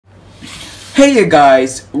Hey you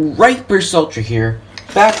guys, Sultra here,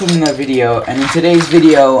 back with another video, and in today's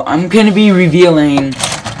video, I'm going to be revealing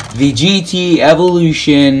the GT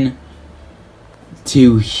evolution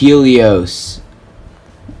to Helios.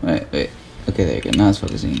 Wait, okay, there you go, now it's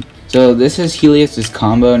focusing. So this is Helios'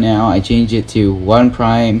 combo now. I changed it to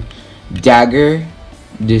 1' dagger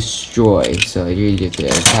destroy, so I changed it to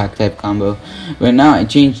an attack type combo, but now I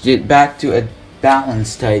changed it back to a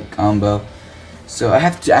balance type combo. So I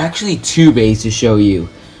have actually two bays to show you.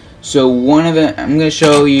 So one of them, I'm gonna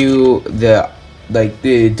show you the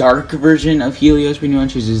dark version of Helios pretty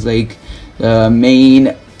much, which is like the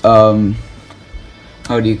main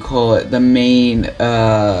how do you call it? The main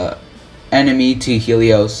enemy to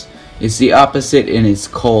Helios. It's the opposite, and it's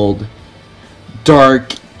called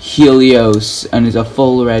Dark Helios, and it's a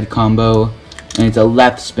full red combo, and it's a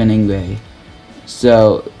left spinning bay.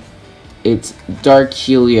 So it's Dark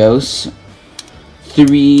Helios,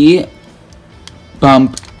 3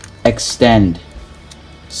 bump extend.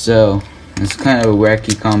 So it's kind of a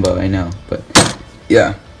wacky combo, I know, but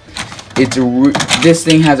yeah, this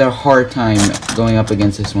thing has a hard time going up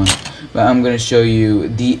against this one. But I'm gonna show you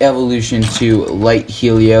the evolution to Light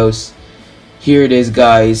Helios. Here it is,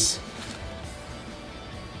 guys.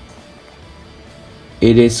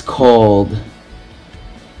 It is called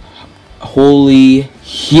Holy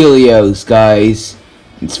Helios, guys.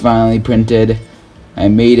 It's finally printed. I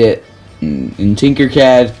made it in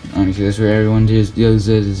Tinkercad. Honestly, that's where everyone just does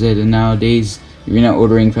it. And nowadays, if you're not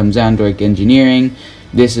ordering from Zandork Engineering,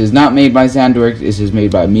 this is not made by Zandork. This is made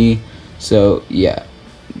by me. So yeah,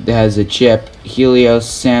 it has a chip, Helios,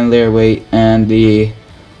 sand layer weight, and the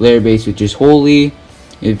layer base, which is Holy.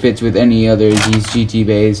 It fits with any other of these GT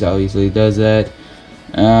bays. Obviously, it does that.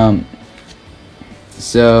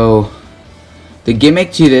 So the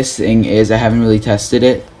gimmick to this thing is, I haven't really tested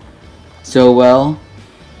it so well.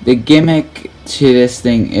 The gimmick to this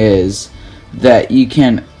thing is that you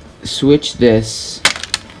can switch this.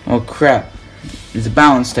 Oh crap, it's a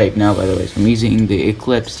balance type now, by the way, so I'm using the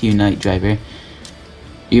Eclipse Unite driver.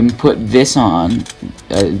 You can put this on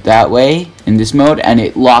that way in this mode, and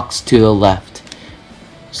it locks to the left.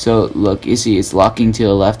 So look, you see it's locking to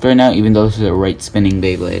the left right now, even though this is a right spinning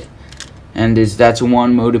Beyblade. And that's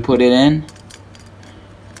one mode to put it in.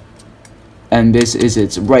 And this is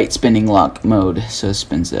its right spinning lock mode, so it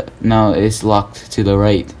spins it. Now it's locked to the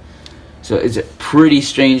right. So it's a pretty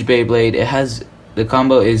strange Beyblade. It has, the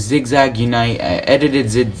combo is ZigZag Unite. I edited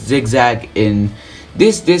ZigZag in,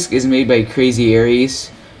 this disc is made by CrazyAries,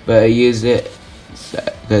 but I used it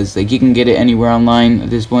because like you can get it anywhere online at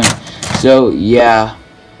this point. So yeah,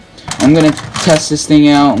 I'm gonna test this thing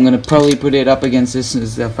out. I'm gonna probably put it up against this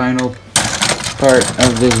as the final part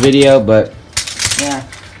of this video, but yeah.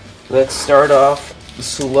 Let's start off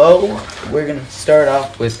slow. We're gonna start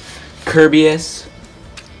off with Kirbyus.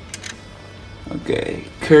 Okay,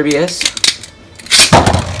 Kirbyus.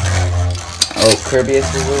 Oh,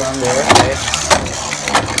 Kirbyus is around there. Okay.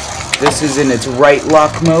 This is in its right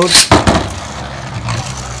lock mode.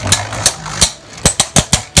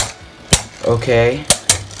 Okay.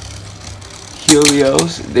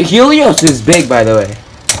 Helios. The Helios is big, by the way.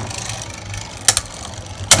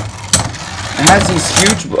 It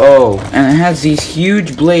has these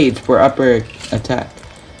huge blades for upper attack.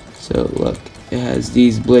 So look, it has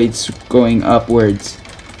these blades going upwards.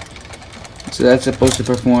 So that's supposed to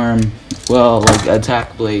perform well, like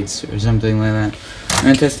attack blades or something like that. I'm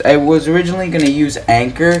gonna test. I was originally gonna use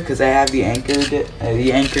Anchor because I have the Anchor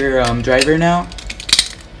driver now,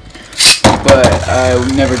 but I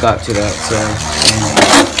never got to that. So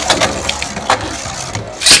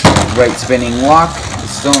right spinning lock.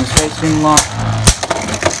 Still in straight spin lock.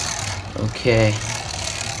 Okay.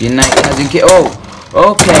 Unite hasn't get. Oh!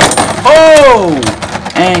 Okay. Oh!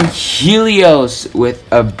 And Helios with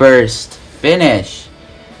a burst finish.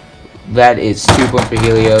 That is 2 points for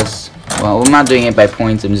Helios. Well, I'm not doing it by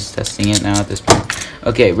points. I'm just testing it now at this point.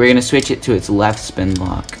 Okay, we're gonna switch it to its left spin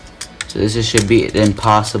lock. So this should be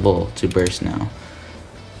impossible to burst now.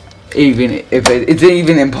 Even if it's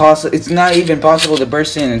even impossible, it's not even possible to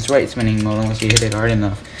burst in its right spinning mode unless you hit it hard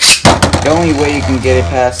enough. The only way you can get it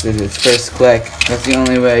past is its first click. That's the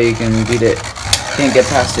only way you can beat it. Can't get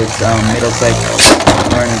past its middle click.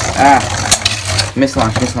 Or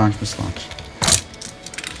mislaunch.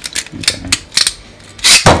 Okay.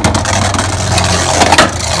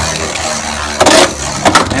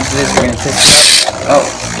 After this, we're gonna test. Oh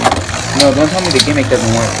no! Don't tell me the gimmick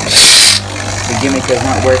doesn't work. The gimmick does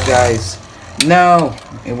not work, guys. No!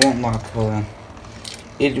 It won't lock. Hold on.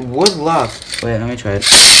 It would lock. Wait, let me try it.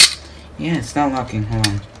 Yeah, it's not locking. Hold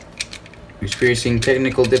on. Experiencing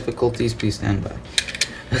technical difficulties. Please stand by.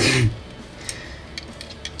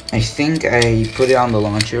 I think I put it on the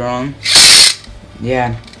launcher wrong.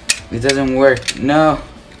 Yeah, it doesn't work. No.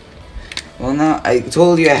 Well, no, I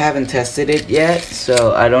told you I haven't tested it yet,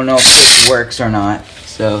 so I don't know if this works or not.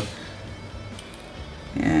 So,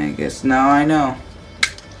 yeah, I guess now I know.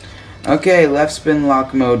 Okay, left spin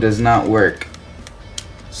lock mode does not work.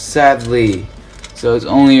 Sadly. So it's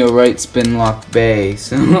only a right spin lock bay.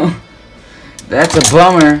 So, that's a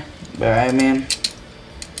bummer. But I mean,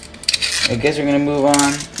 I guess we're gonna move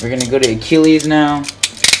on. We're gonna go to Helios now.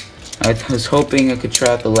 I was hoping I could try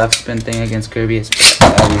out the left spin thing against Kirby's,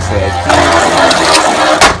 but obviously I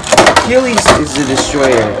can't. Helios is the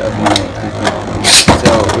destroyer of my so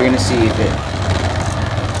we're gonna see if it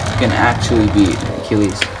can actually beat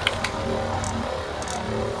Helios.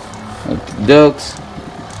 Dokes.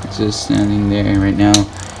 It's just standing there right now.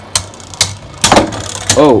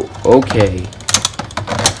 Oh, okay.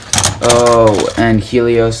 Oh, and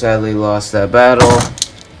Helios sadly lost that battle.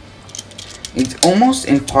 It's almost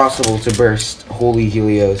impossible to burst Holy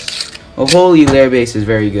Helios. A Holy Lair Base is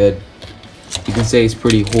very good. You can say it's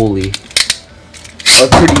pretty holy. Or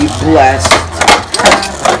pretty blessed.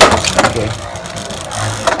 Okay.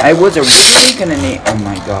 I was originally gonna name... Oh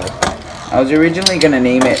my god. I was originally gonna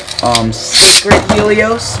name it Sacred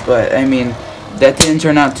Helios, but I mean, that didn't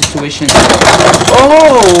turn out to tuition.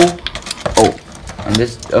 Oh! Oh. And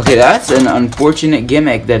this... Okay, that's an unfortunate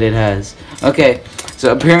gimmick that it has. Okay.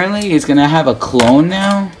 So apparently it's gonna have a clone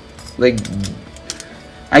now. Like,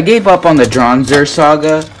 I gave up on the Dronzer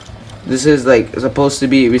saga. This is like supposed to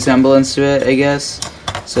be a resemblance to it, I guess.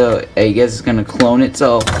 So I guess it's gonna clone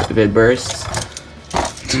itself if it bursts.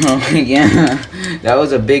 Oh yeah, that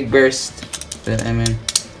was a big burst. But I mean,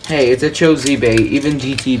 hey, it's a Cho-Z Bay. Even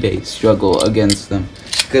GT Bays struggle against them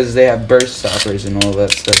because they have burst stoppers and all that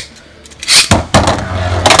stuff.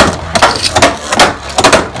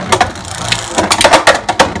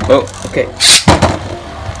 Oh, okay.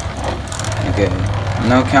 Okay.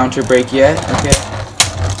 No counter break yet. Okay.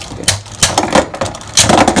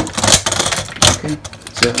 Okay.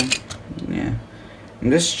 So, yeah. I'm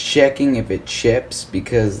just checking if it chips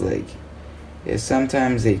because, like, yeah,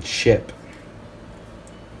 sometimes they chip.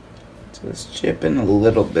 So it's chipping a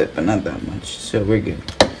little bit, but not that much. So we're good.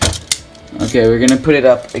 Okay, we're gonna put it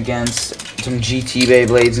up against some GT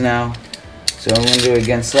Beyblades now. So I'm gonna do it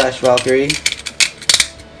against Slash Valkyrie.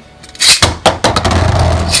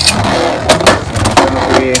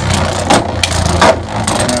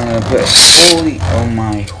 Holy, oh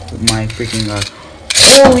my freaking god.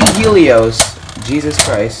 Holy Helios. Jesus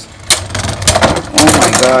Christ. Oh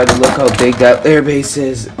my god, look how big that air base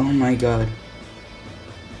is. Oh my god.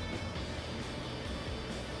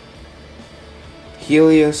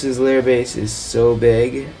 Helios's lair base is so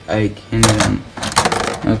big, I can't even...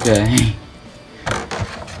 Okay.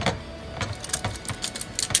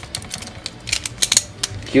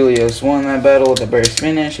 Helios won that battle with a burst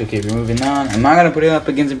finish. Okay, we're moving on. I'm not gonna put it up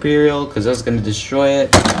against Imperial because that's gonna destroy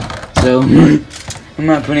it. So I'm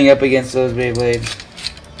not putting it up against those Beyblades.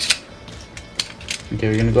 Okay,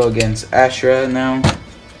 we're gonna go against Ashra now.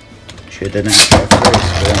 Should have done Ashra first,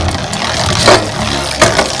 but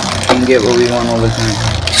we can get what we want all the time.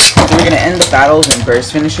 So we're gonna end the battles in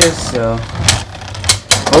burst finishes. So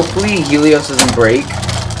hopefully Helios doesn't break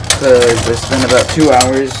because I spent about 2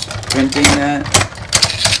 hours printing that.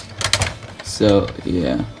 So,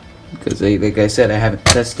 yeah, because like I said, I haven't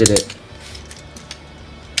tested it.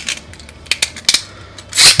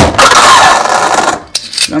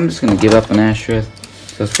 So I'm just going to give up on Ashra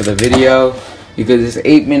just for the video, because it's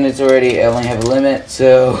 8 minutes already, I only have a limit,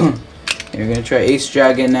 so we're going to try Ace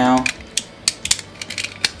Dragon now.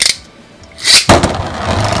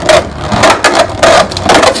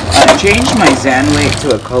 I changed my Zanweight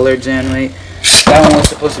to a colored Zanweight. That one was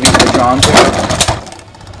supposed to be the Dronzer.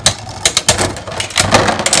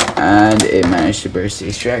 And it managed to burst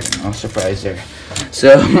Ace Dragon. No surprise there.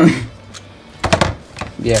 So,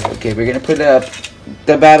 yeah, okay, we're gonna put up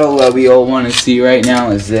the battle that we all want to see right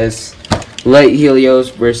now is this. Light Helios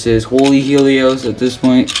versus Holy Helios at this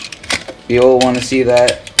point. We all want to see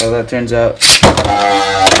that, how that turns out. Okay.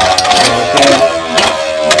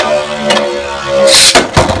 This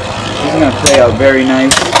is gonna play out very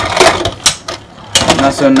nice.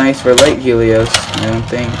 Not so nice for Light Helios, I don't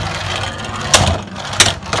think.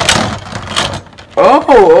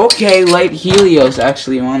 Oh, okay, Light Helios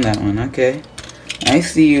actually won that one, okay. I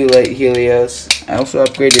see you, Light Helios. I also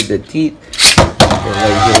upgraded the teeth for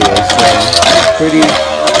Light Helios, so pretty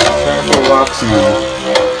powerful rocks now.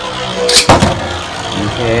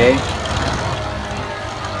 Okay.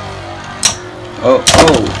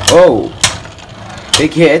 Oh.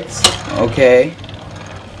 Big hits, okay.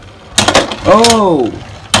 Oh!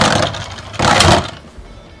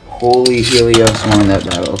 Holy Helios won that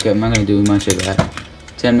battle. Okay, I'm not gonna do much of that.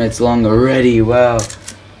 10 minutes long already, wow.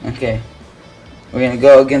 Okay. We're gonna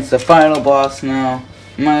go against the final boss now.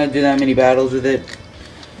 I'm not gonna do that many battles with it.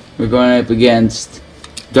 We're going up against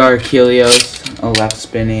Dark Helios, a left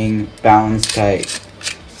spinning, balance kite.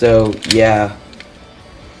 So, yeah.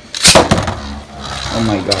 Oh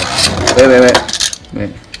my god.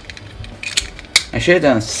 Wait. I should have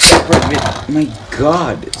done a separate vid. Oh my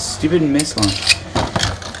god, stupid miss launch.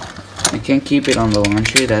 I can't keep it on the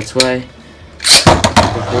launcher, that's why.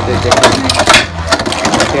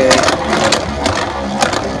 Okay.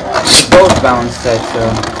 Both balance types,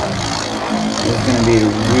 so it's gonna be a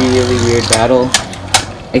really weird battle.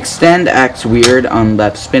 Extend acts weird on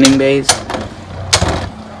left spinning base.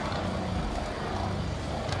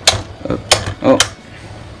 Oh.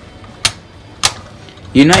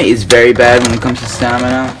 Unite is very bad when it comes to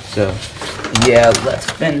stamina, so yeah, left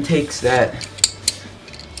spin takes that.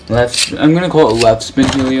 I'm gonna call it left spin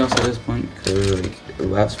Helios at this point, because like a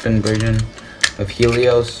left spin version of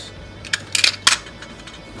Helios.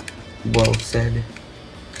 Well said.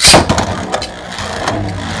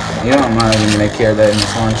 You know, I'm not even gonna care that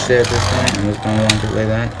it's launched there at this point. I'm just gonna launch it like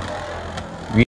that.